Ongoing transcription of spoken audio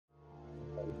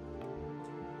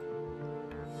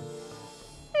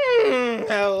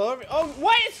Hello. Oh,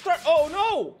 what? It start. Oh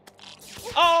no.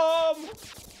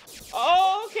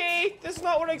 Oh, okay. This is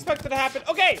not what I expected to happen.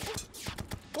 Okay.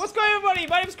 What's going on, everybody?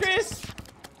 My name's Chris.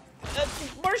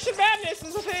 Martian Madness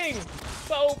is a thing.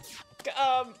 So,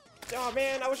 oh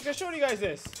man, I wish I could show you guys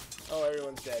this. Oh,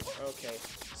 everyone's dead. Okay.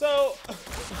 So,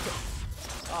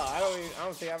 I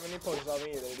don't think I have any potions on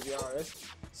me either, to be honest.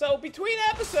 So between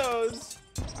episodes,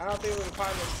 I don't think we can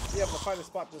be able to find a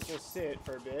spot to just go sit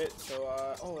for a bit. So,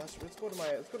 let's go to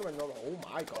my normal. Oh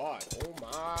my god.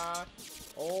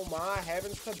 Oh my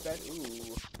heavens to bed.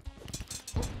 Ooh.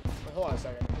 Wait, hold on a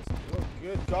second. Oh,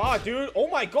 good god, dude. Oh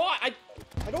my god. I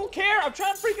don't care. I'm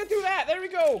trying to freaking do that. There we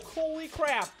go. Holy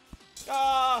crap.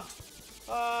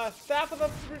 Staff of the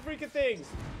freaking things.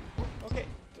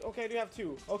 Okay, I do have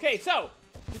two. Okay, so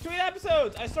between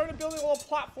episodes, I started building a little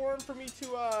platform for me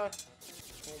to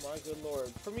oh my good lord,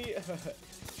 for me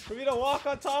to walk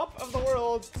on top of the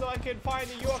world so I can find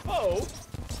a UFO.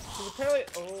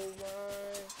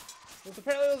 Because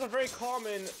apparently, those are very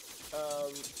common.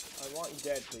 I want you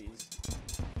dead, please.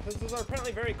 Because those are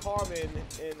apparently very common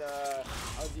in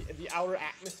the outer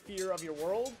atmosphere of your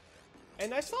world.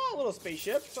 And I saw a little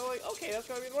spaceship, so like, okay, that's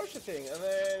gotta be the Martian thing. And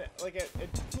then, like, it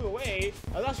flew away.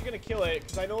 I was actually gonna kill it,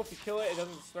 because I know if you kill it, it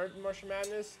doesn't start Martian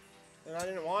Madness. And I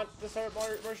didn't want to start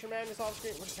Martian Madness off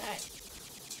screen. What is that?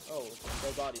 Oh,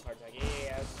 dead body heart attack.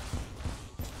 Yes.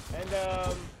 And,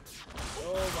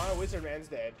 oh, my wizard man's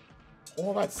dead.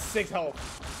 Oh, that's 6 health.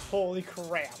 Holy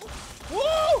crap.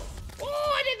 Whoa!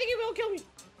 Oh, I didn't think he will kill me.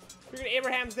 Freaking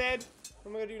Abraham's dead.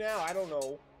 What am I gonna do now? I don't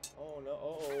know. Oh, no.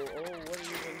 Oh, what are you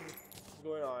even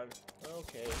going on?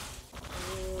 Okay.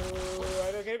 Ooh,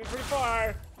 I don't get it pretty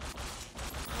far.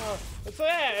 Oh, so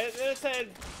yeah, it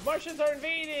said Martians are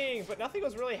invading, but nothing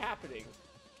was really happening.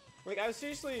 Like, I was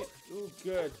seriously, oh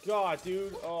good god,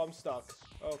 dude. Oh, I'm stuck.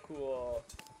 Oh, cool.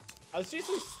 I was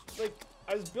seriously, like,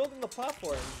 I was building the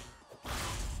platform.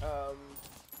 What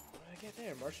did I get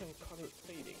there? Martian color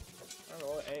fading. I don't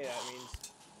know what any of that means.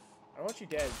 I want you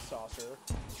dead, saucer.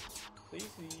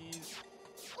 Please.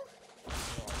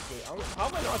 Oh, how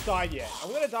have I not died yet?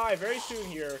 I'm gonna die very soon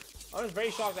here. I'm just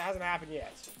very shocked that hasn't happened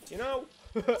yet. You know?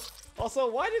 Also,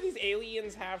 why do these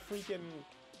aliens have freaking...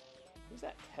 Who's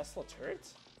that? Tesla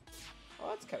turrets? Oh,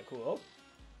 that's kind of cool.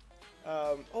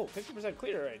 Oh, 50%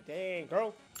 clear rate. Dang,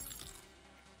 girl.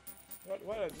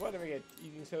 What did we get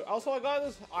eating? So, also, I got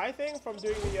this eye thing from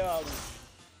doing the,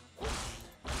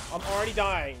 I'm already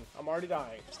dying. I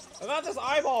got this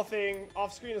eyeball thing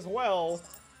off screen as well.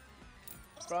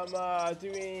 From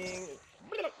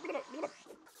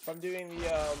doing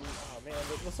the oh man,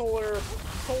 the solar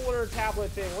tablet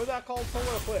thing. What's that called?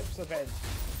 Solar eclipse event.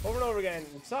 Over and over again.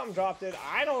 Something dropped it.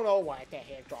 I don't know what the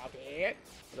heck dropped it.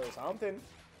 But it was something.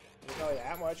 I can tell you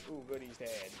that much. Ooh, goody's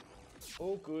dead.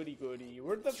 Oh, goody.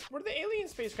 Where'd the alien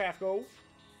spacecraft go?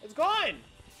 It's gone.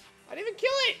 I didn't even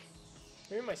kill it.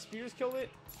 Maybe my spears killed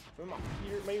it.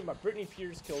 Maybe my Britney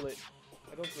Spears killed it.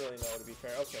 I don't really know, to be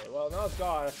fair. Okay, well, now it's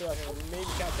gone. I feel like I can maybe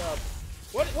catch up.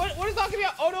 What is knocking me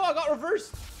out? Oh no, I got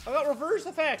reverse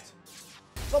effect.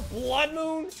 The blood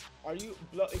moon? Are you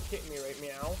kidding me right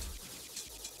now?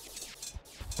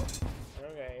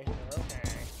 Okay.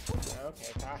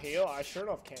 Heal. I sure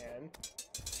enough can.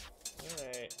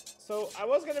 Alright. So, I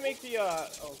was gonna make the,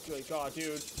 oh good god,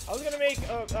 dude. I was gonna make,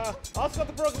 I also got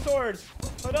the broken swords.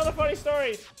 Another funny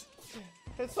story.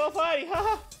 It's so funny,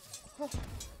 haha.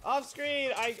 Off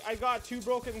screen, I got 2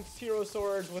 broken hero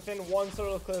swords within 1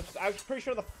 solar eclipse. I'm pretty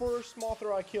sure the first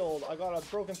Mothra I killed, I got a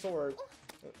broken sword.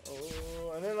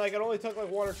 Oh, and then like it only took like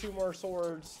 1 or 2 more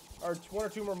swords, or 1 or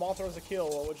 2 more Mothras to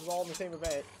kill, which is all in the same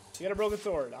event. You get a broken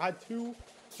sword. I had 2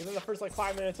 within the first like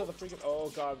 5 minutes of the freaking. Oh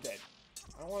god, I'm dead.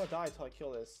 I don't want to die until I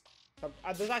kill this.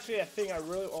 There's actually a thing I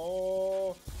really.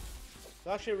 Oh, it's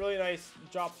actually a really nice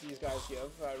drop these guys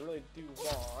give. I really do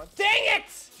want. Dang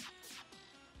it!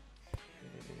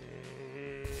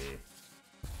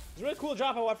 It's a really cool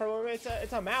drop I want from him.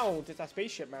 It's a mount. It's a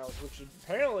spaceship mount, which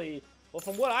apparently, well,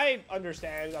 from what I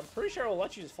understand, I'm pretty sure it will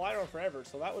let you just fly around forever.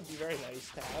 So that would be very nice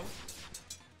to have.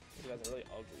 These guys are really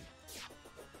ugly.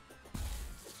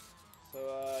 So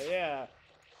yeah.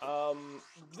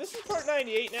 This is part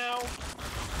 98 now.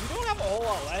 We don't have a whole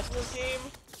lot left in this game.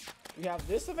 We have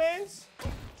this event,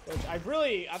 which I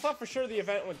thought for sure the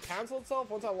event would cancel itself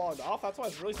once I logged off. That's why I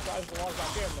was really surprised to log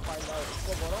back in to find out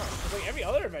what's going on. Because like every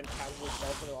other event cancels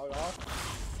itself when I log off.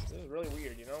 This is really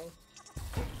weird, you know?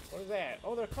 What is that?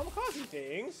 Oh, they're kamikaze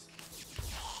things.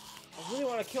 I really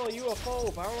want to kill a UFO,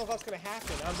 but I don't know if that's going to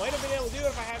happen. I might have been able to do it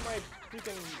if I had my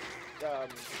freaking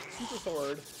super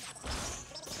sword.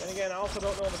 Then again, I also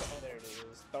don't know if oh, there it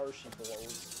is. There she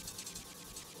blows.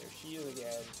 There she is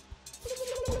again.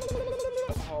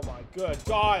 Oh my good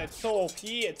god, it's so OP.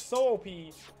 It's so OP.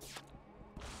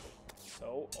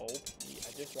 So OP.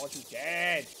 I just want you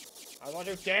dead. I want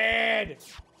you dead.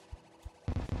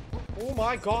 Oh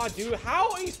my god, dude.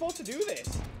 How are you supposed to do this?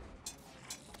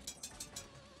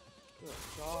 Good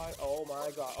god. Oh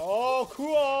my god. Oh,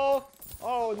 cool.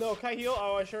 Oh no, can I heal?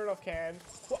 Oh, I sure enough can.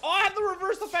 Oh, I have the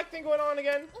reverse effect thing going on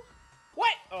again.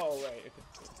 What? Oh, right. It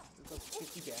does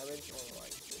 50 damage. Oh my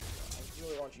god. I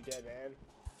really want you dead, man.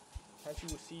 Can't you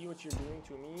see what you're doing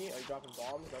to me? Are you dropping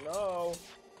bombs? I know.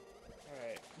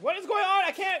 Alright. What is going on?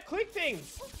 I can't click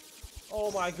things.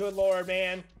 Oh my good lord,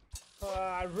 man.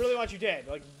 I really want you dead.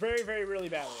 Like, very, very, really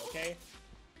badly, okay?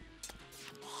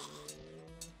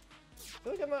 I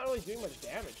feel like I'm not really doing much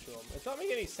damage to him. It's not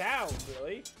making any sounds,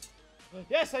 really.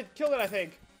 Yes, I killed it, I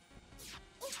think.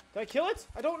 Did I kill it?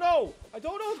 I don't know. I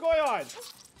don't know what's going on.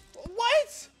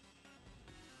 What?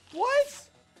 What?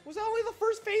 Was that only the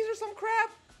first phase or some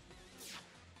crap?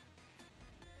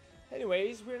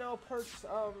 Anyways, we're now part,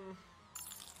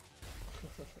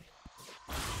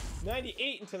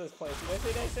 98 into this place. Did I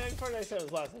say 97? Part 97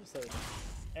 was last episode.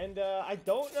 And, I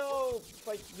don't know,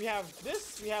 like, we have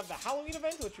this, we have the Halloween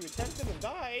event, which we attempted and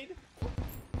died.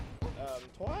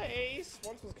 Twice.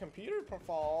 Once was computer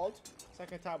fault.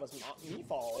 Second time was not me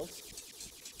fault.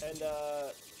 And,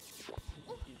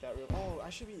 eat that real. Oh, I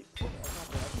should be. I keep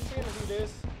forgetting to do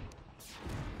this.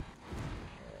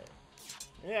 Alright.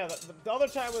 Yeah, the other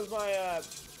time was my,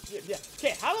 yeah.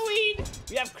 Okay, Halloween!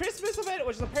 We have Christmas event,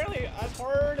 which is apparently as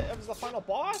hard as the final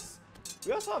boss.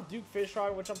 We also have Duke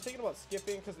Fishron, which I'm thinking about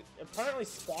skipping because apparently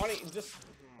spawning just.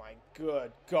 Oh my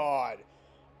good god.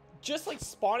 Just like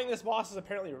spawning this boss is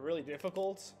apparently really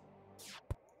difficult.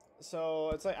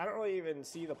 So it's like I don't really even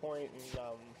see the point in,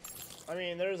 I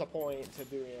mean there is a point to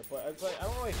doing it, but it's like I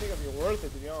don't really think it'd be worth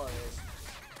it to be honest.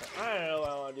 But I don't know what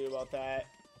I want to do about that.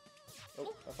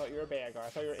 Oh, I thought you were a bad guy. I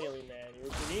thought you were an alien man. You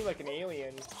were being like an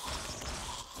alien.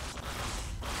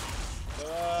 So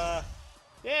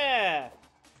yeah.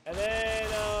 And then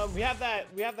we have that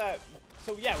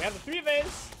so yeah, we have the 3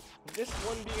 events. This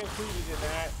one being included in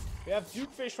that. We have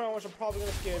Duke Fishron, which I'm probably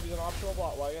gonna skip. He's an optional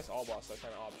boss. Well, I guess all bosses are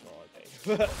kind of optional, I think.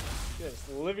 Just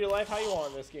live your life how you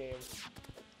want in this game.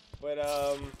 But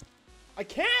I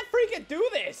can't freaking do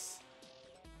this.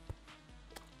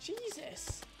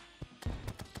 Jesus.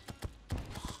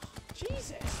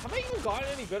 Jesus. Have I even gotten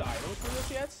any good items from this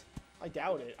yet? I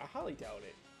doubt it. I highly doubt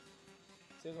it.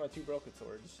 Here's my 2 broken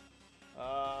swords.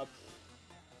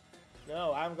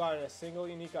 No, I haven't gotten a single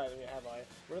unique item yet, have I?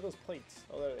 Where are those plates?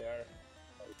 Oh, there they are.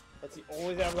 That's the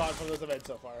only thing I've gotten from this event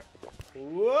so far.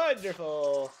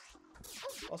 Wonderful!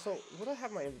 Also, what do I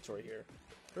have in my inventory here?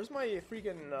 Where's my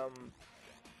freaking,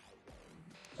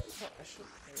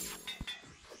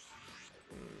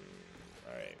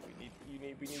 Alright, we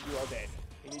need you all dead.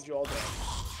 We need you all dead.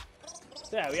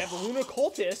 So yeah, we have the Lunar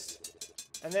Cultist.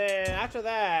 And then after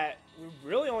that, we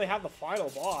really only have the final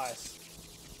boss.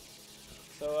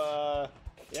 So,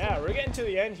 yeah, we're getting to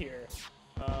the end here.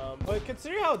 But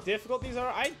considering how difficult these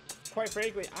are, quite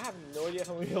frankly, I have no idea if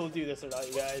I'm gonna be able to do this or not,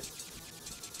 you guys.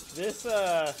 This,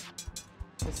 to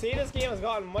say this game has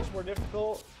gotten much more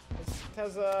difficult,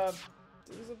 there's a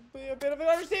bit of an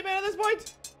understatement at this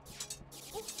point.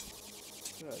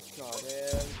 Good God,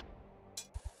 man.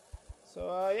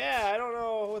 So, yeah, I don't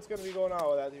know what's gonna be going on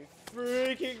with that, to be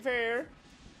freaking fair.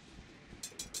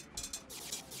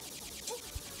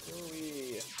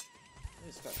 We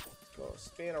just gotta go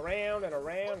spin around and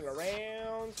around and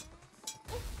around.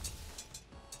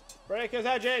 Break his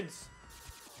edges.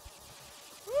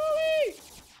 Woo-wee!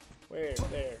 Where?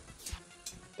 There.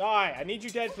 Die! I need you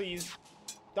dead, please.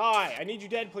 Die! I need you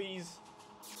dead, please.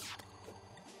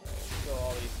 Right, kill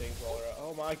all these things while they're.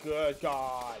 Oh my good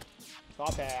God!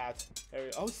 Stop that. There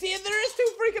we go. Oh, see, there is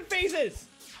 2 freaking phases.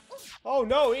 Oh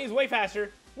no, he's way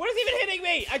faster. What is even hitting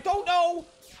me? I don't know.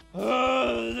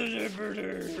 Oh,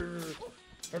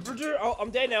 I'm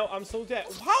dead now. I'm so dead.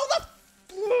 How the?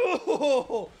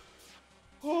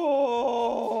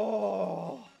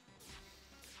 Oh.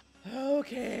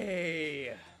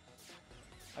 Okay.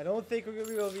 I don't think we're gonna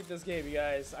be able to beat this game, you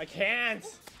guys. I can't.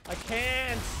 I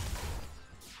can't.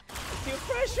 It's too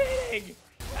frustrating.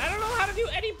 I don't know how to do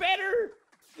any better.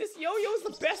 This yo-yo's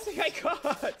the best thing I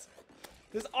got.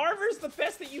 This armor's the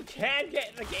best that you can get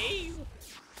in the game.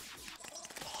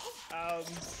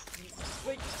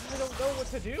 Like, I don't know what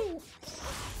to do. Oh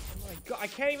my God, I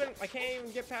can't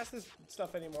even get past this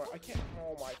stuff anymore. I can't.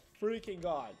 Oh my freaking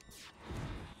God.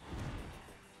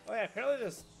 Oh yeah, apparently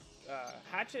this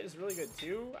hatchet is really good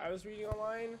too. I was reading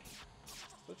online.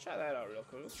 Let's try that out real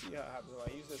quick. Let's see how it happens when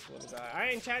I use this little guy.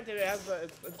 I enchanted it. It has the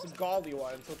it's a godly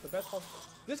one, so it's the best one.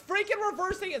 This freaking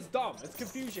reverse thing is dumb. It's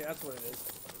confusion. That's what it is.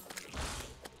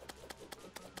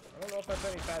 I don't know if that's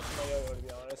any faster than my yo-yo, to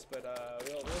be honest, but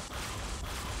we'll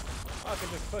I can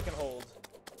just click and hold.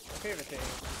 My favorite thing.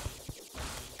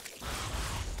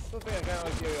 Still think I kind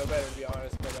of like the yo-yo better, to be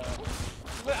honest,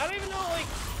 but I don't even know, like,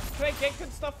 can I get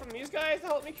good stuff from these guys to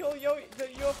help me kill the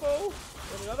UFO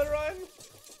in another run?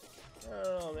 I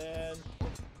don't know, man.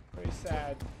 Very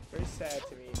sad. Very sad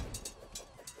to me.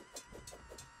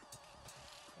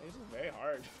 This is very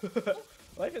hard.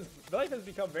 life has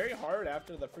become very hard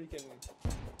after the freaking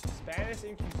Spanish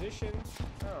Inquisition.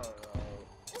 I don't know.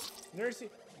 Nursing.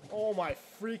 Oh my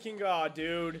freaking god,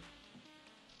 dude.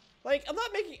 Like, I'm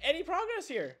not making any progress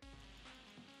here.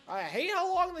 I hate how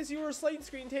long this you were slain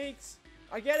screen takes.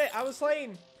 I get it. I was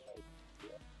slain.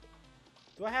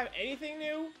 Do I have anything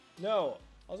new? No.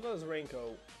 I was about this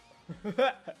raincoat.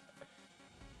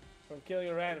 From killing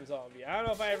a random zombie. I don't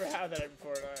know if I ever had that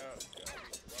before. No,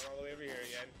 run all the way over here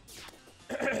again.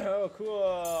 Oh,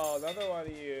 cool. Another one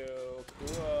of you.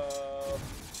 Cool. Oh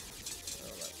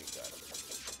my good god.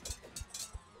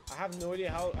 I have no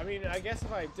idea how. I mean, I guess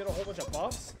if I did a whole bunch of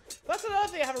buffs. That's another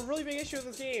thing. I have a really big issue with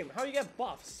this game. How do you get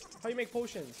buffs? How do you make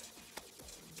potions?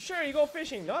 Sure, you go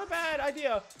fishing. Not a bad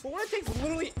idea. But when it takes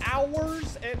literally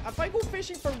hours, and if I go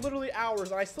fishing for literally hours,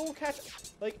 and I still catch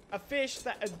like a fish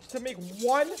that to make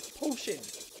one potion,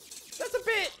 that's a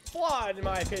bit flawed in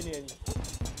my opinion.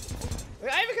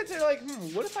 Like, I even consider like,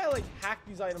 what if I like hack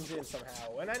these items in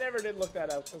somehow? And I never did look that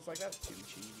up. It's like that's too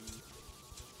cheesy.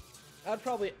 I'd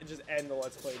probably just end the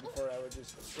let's play before I would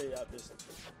just straight up just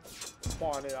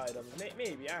spawn in items.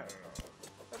 Maybe, I don't know.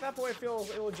 At that point, it feels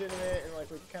illegitimate and like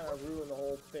we kind of ruin the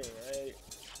whole thing, right?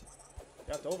 You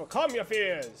have to overcome your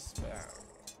fears.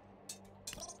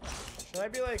 Should I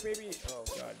be like maybe? Oh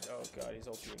god, he's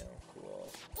OP now. Cool.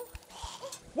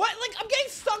 What? Like I'm getting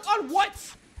stuck on what?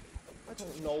 I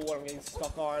don't know what I'm getting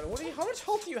stuck on. What do you? How much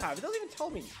health do you have? It doesn't even tell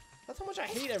me. That's how much I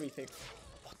hate everything.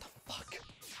 What the fuck?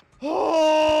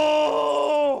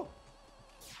 Oh!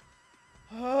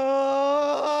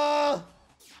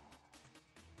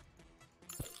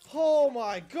 Oh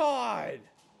my god!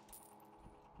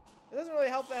 It doesn't really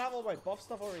help that I have all my buff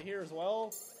stuff over here as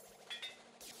well.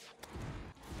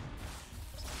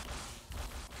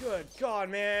 Good god,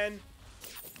 man.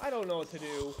 I don't know what to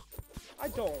do. I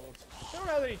don't. You don't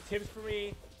have any tips for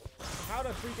me how to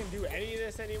freaking do any of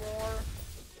this anymore.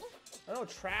 I don't know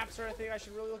traps or anything I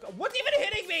should really look at. What's even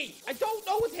hitting me? I don't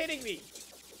know what's hitting me.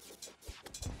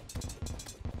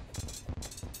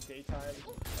 Daytime.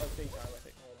 Oh, daytime, I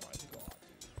think. Oh my god.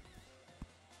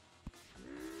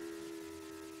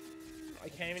 I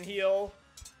can't even heal.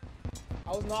 I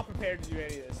was not prepared to do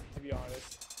any of this, to be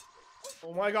honest.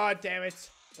 Oh my god, damn it.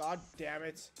 God damn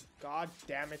it. God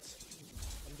damn it.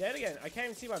 I'm dead again. I can't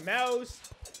even see my mouse.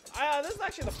 This is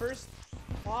actually the first.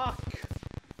 Fuck.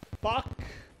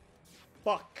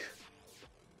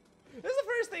 This is the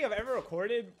first thing I've ever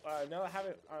recorded. Now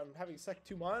that I'm having select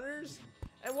 2 monitors.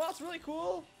 And well, it's really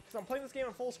cool because I'm playing this game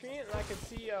on full screen and I can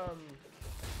see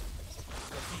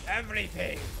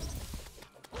everything.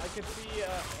 I can see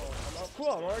oh, cool.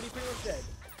 I'm already pretty much dead.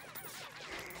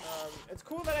 It's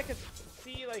cool that I can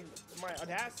see like my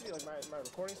Audacity, like my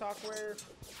recording software.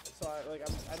 So I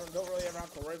don't really ever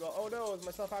have to worry about, oh no, is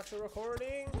myself actually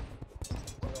recording?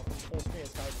 Full screen,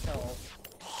 it's hard to tell.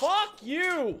 Fuck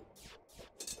you!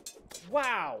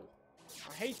 Wow,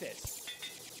 I hate this.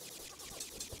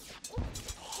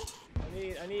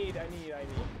 I need.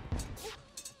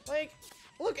 Like,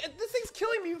 look, this thing's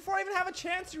killing me before I even have a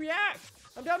chance to react.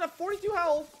 I'm down to 42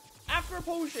 health after a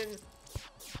potion.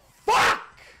 Fuck!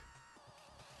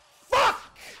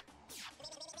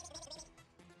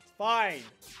 Fine.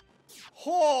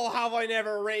 Oh, have I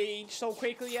never raged so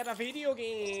quickly at a video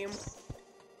game?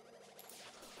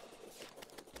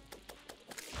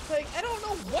 It's like, I don't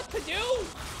know what to do.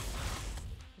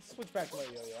 Let's switch back to my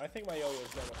yo-yo. I think my yo-yo is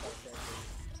better with my.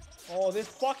 Oh, this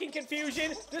fucking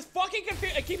confusion! This fucking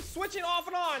confusion! I keep switching off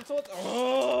and on, so it's.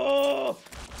 Oh!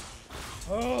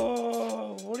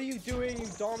 Oh! What are you doing, you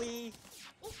dummy?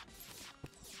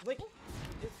 Like.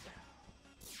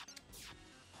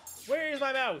 Where is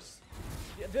my mouse?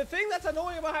 The thing that's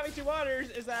annoying about having 2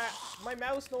 monitors is that my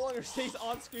mouse no longer stays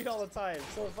on screen all the time.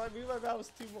 So if I move my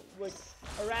mouse too like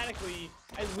erratically,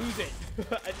 I lose it.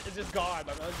 It's just gone.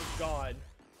 My mouse is gone.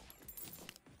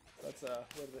 That's I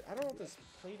don't know what this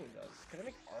plating does. Can I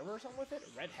make armor or something with it?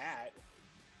 Red hat.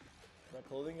 My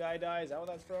clothing guy dies. Is that what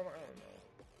that's from? I don't know.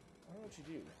 I don't know what you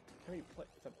do. Can we play?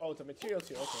 Oh, it's a material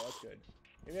too. Okay, that's good.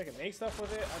 Maybe I can make stuff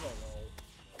with it. I don't know.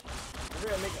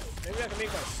 Maybe I can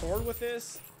make my sword with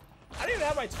this. I don't even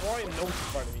have my Terraria notes in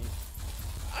front of me.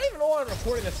 I don't even know why I'm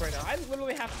recording this right now. I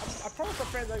literally have. I promised my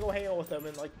friends I'd go hang out with them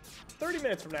in like 30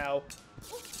 minutes from now.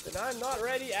 And I'm not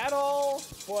ready at all.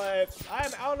 But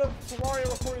I'm out of Terraria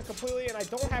recordings completely, and I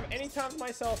don't have any time to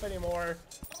myself anymore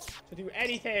to do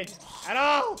anything at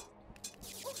all.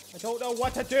 I don't know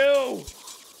what to do.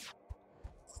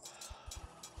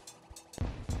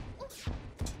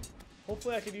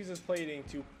 Hopefully I could use this plating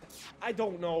to, I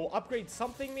don't know, upgrade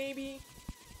something maybe?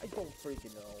 I don't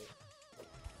freaking know.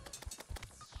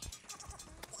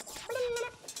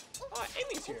 Oh,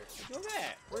 Amy's here. What's doing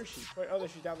that? Where is she? Wait, oh, there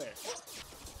she's down there.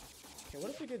 Okay,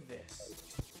 what if we did this?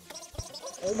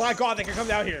 Oh my god, they can come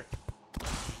down here.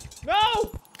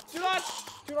 No! Do not!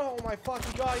 Oh my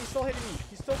fucking god, he's still hitting me.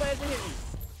 He's still managing to hit me.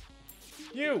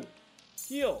 You!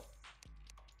 Heal.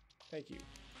 Thank you.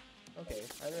 Okay,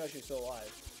 I didn't know she was still alive.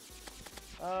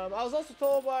 I was also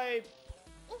told by...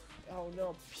 Oh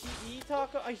no, P.E.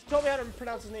 Taco? He told me how to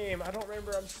pronounce his name. I don't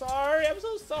remember. I'm sorry. I'm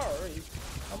so sorry.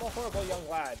 I'm a horrible young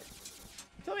lad.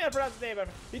 He told me how to pronounce his name.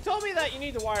 He told me that you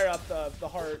need to wire up the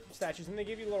heart statues, and they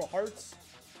give you little hearts.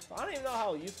 I don't even know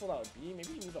how useful that would be.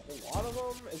 Maybe you need a whole lot of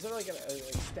them. Is there like an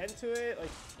extent to it?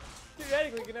 Like,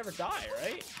 theoretically, you can never die,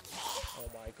 right? Oh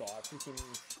my god, freaking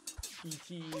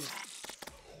ETs.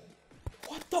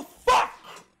 What the fuck?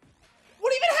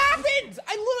 What even happened?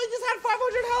 I literally just had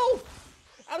 500 health.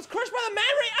 I was crushed by the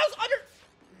man ray. I was under.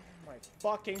 Oh my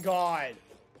fucking god.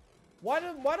 Why do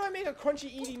I make a crunchy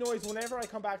eating noise whenever I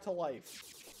come back to life?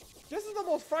 This is the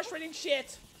most frustrating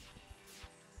shit.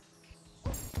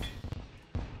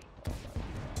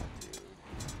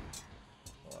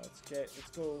 Let's go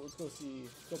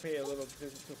pay a little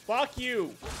visit to. Fuck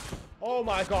you! Oh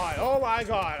my god! Oh my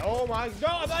god! Oh my! No,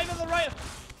 I'm not even the right.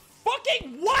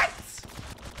 Fucking what?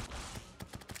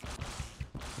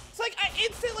 It's like I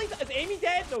instantly. Is Amy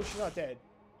dead? No, she's not dead.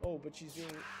 Oh, but she's being.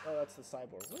 Oh, that's the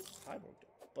cyborg. What's the cyborg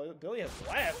doing? Billy has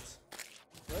left.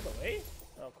 Right away?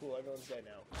 Oh, cool. Everyone's dead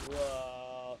now.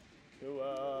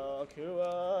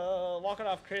 Cool. Walk it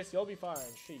off, Chris. You'll be fine.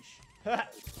 Sheesh.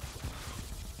 Let's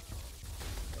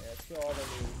kill all the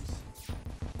noobs.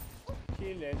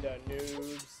 Killing the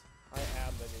noobs. I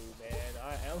am the noob, man.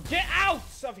 I am. Get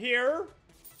out of here!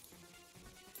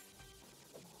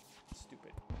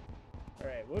 Stupid.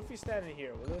 Alright, what if we stand in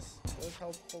here? Will this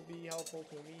be helpful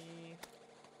to me?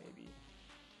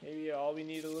 Maybe all we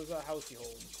need is a housey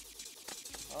hold.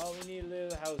 All we need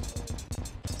is a housey hold.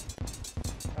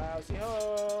 Housey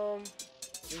home!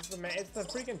 It's the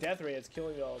freaking death ray that's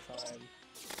killing me all the time.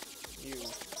 You,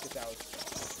 get out.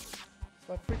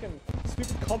 My freaking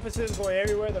stupid compasses going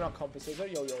everywhere. They're not compasses, they're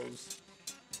yo-yos.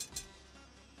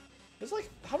 There's like,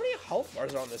 how many health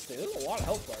bars are on this thing? There's a lot of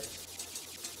health bars.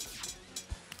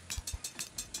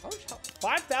 How much health?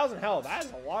 5,000 health. That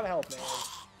is a lot of health, man.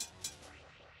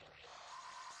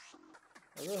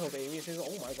 I really hope Amy says,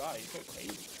 oh my god, he's so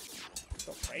crazy. He's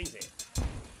so crazy.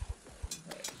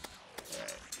 Alright.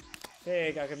 I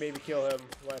think I can maybe kill him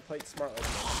when I play it smart like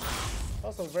this.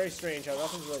 Also, very strange how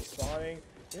nothing's really spawning.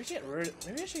 Maybe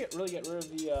I should really get rid of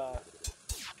the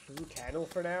blue candle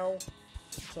for now.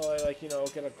 So I, like, you know,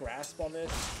 get a grasp on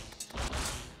this.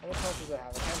 How much health does it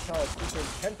have? I can't tell.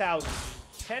 It's 10,000.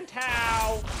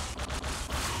 10,000!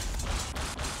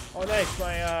 Oh, nice.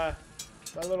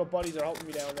 My little buddies are helping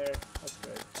me down there. That's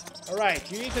good.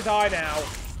 Alright, you need to die now.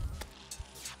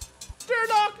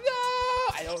 Durdock,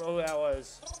 no! I don't know who that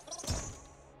was.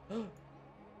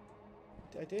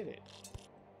 I did it.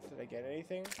 Did I get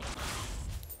anything?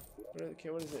 Okay,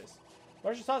 what is this?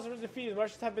 Martian sauce was defeated.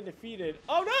 Martians have been defeated.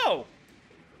 Oh no!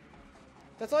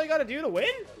 That's all you gotta do to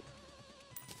win?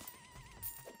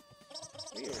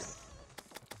 Weird.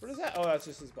 What is that? Oh, that's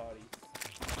just his body.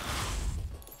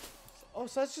 Oh,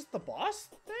 so that's just the boss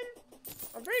then?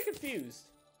 I'm very confused.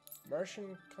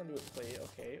 Martian conduit plate.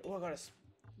 Okay. Oh, I got a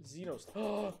Xenos.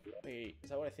 Oh, wait. Is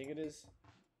that what I think it is?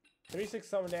 36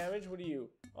 summon damage? What are you?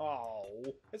 Oh,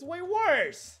 it's way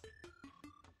worse!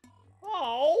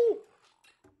 Oh!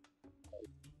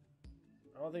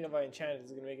 I don't think if I enchant it,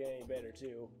 it's gonna make it any better,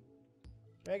 too.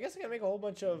 I mean, I guess I can make a whole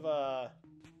bunch of,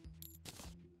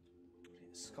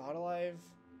 Scott alive?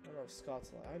 I don't know if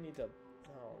Scott's alive. I need to...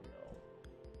 Oh,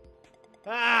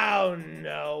 no. Oh,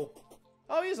 no!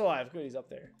 Oh, he's alive. Good, he's up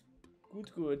there.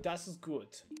 Good. Das is good.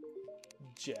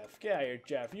 Jeff. Get out of here,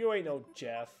 Jeff. You ain't no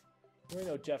Jeff. You ain't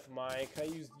no Jeff Mike. I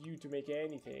used you to make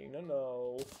anything.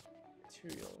 No.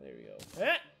 Material. There we go.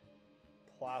 Eh!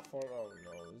 Platform. Oh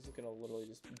no. This is gonna literally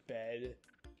just be bed.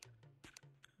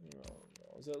 No.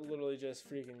 Is it literally just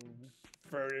freaking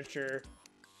furniture?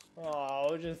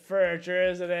 Oh, just furniture,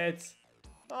 isn't it?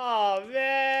 Oh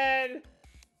man.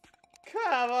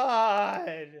 Come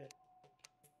on!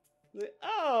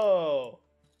 Oh!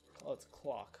 Oh, it's a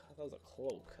clock. I thought it was a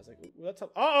cloak. I was like, ooh, that's a...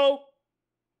 Uh-oh!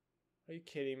 Are you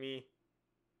kidding me?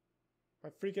 My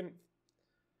freaking...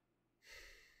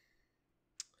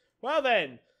 Well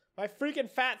then! My freaking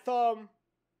fat thumb...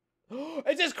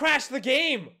 It just crashed the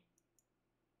game!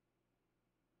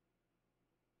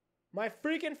 My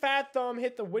freaking fat thumb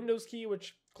hit the Windows key,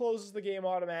 which closes the game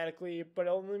automatically, but it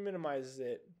only minimizes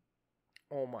it.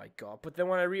 Oh my god. But then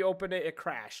when I reopened it, it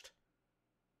crashed.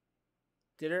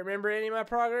 Did it remember any of my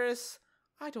progress?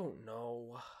 I don't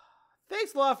know.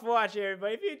 Thanks a lot for watching,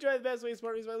 everybody. If you enjoyed the best way to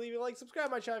support me is by leaving a like, subscribe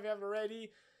to my channel if you haven't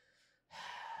already.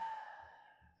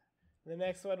 The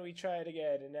next one, we try it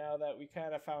again, and now that we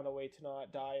kind of found a way to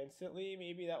not die instantly,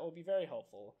 maybe that will be very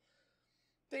helpful.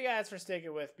 Thank you guys for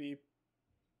sticking with me.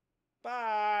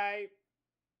 Bye!